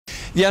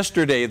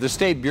Yesterday, the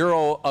State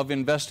Bureau of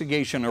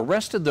Investigation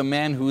arrested the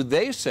man who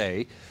they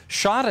say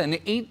shot an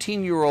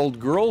 18-year-old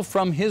girl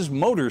from his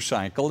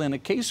motorcycle in a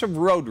case of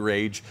road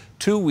rage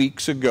 2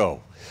 weeks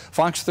ago.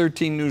 Fox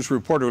 13 News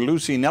reporter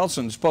Lucy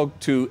Nelson spoke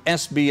to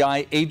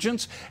SBI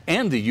agents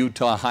and the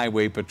Utah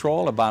Highway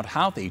Patrol about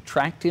how they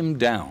tracked him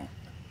down.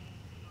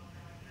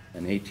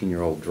 An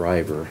 18-year-old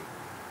driver,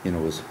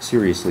 was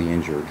seriously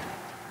injured.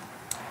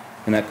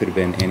 And that could have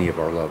been any of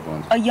our loved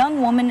ones. A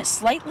young woman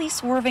slightly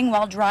swerving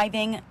while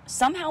driving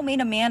somehow made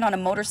a man on a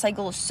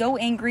motorcycle so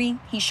angry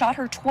he shot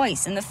her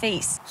twice in the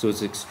face. So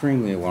it's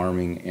extremely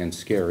alarming and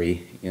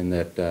scary in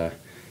that the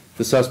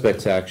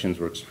suspect's actions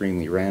were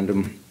extremely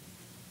random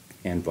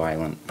and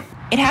violent.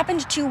 It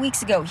happened 2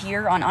 weeks ago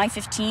here on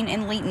I-15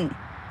 in Layton.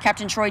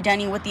 Captain Troy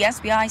Denny with the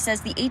SBI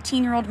says the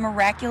 18-year-old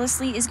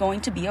miraculously is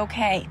going to be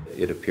okay.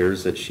 It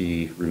appears that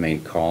she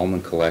remained calm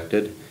and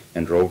collected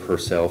and drove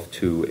herself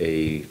to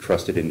a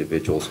trusted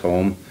individual's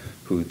home,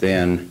 who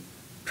then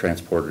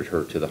transported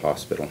her to the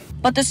hospital.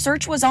 But the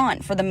search was on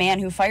for the man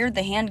who fired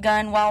the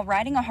handgun while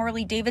riding a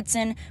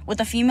Harley-Davidson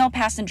with a female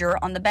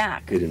passenger on the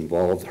back. It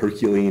involved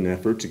Herculean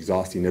efforts,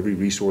 exhausting every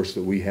resource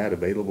that we had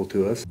available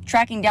to us.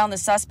 Tracking down the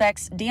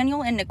suspects,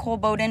 Daniel and Nicole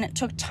Bowden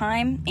took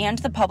time and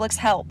the public's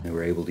help. We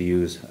were able to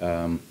use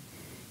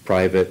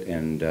private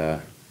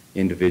and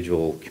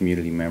individual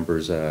community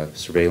members'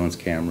 surveillance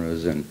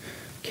cameras and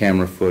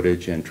camera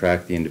footage and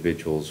track the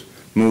individual's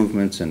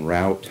movements and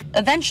route.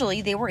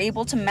 Eventually, they were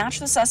able to match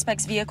the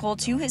suspect's vehicle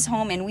to his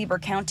home in Weber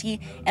County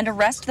and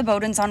arrest the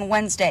Bowdens on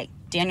Wednesday.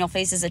 Daniel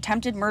faces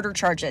attempted murder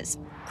charges.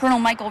 Colonel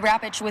Michael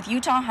Rapich with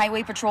Utah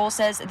Highway Patrol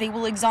says they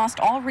will exhaust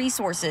all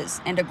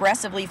resources and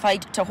aggressively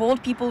fight to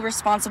hold people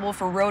responsible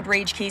for road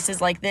rage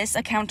cases like this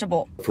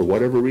accountable. For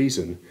whatever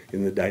reason,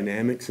 in the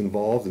dynamics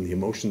involved and the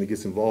emotion that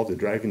gets involved in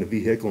driving a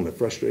vehicle and the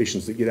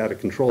frustrations that get out of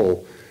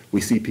control,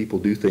 we see people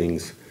do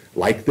things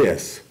like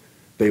this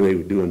they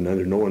would do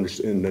under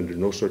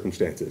no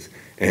circumstances,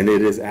 and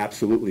it is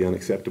absolutely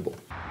unacceptable.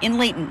 In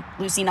Layton,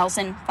 Lucy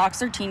Nelson, Fox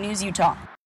 13 News, Utah.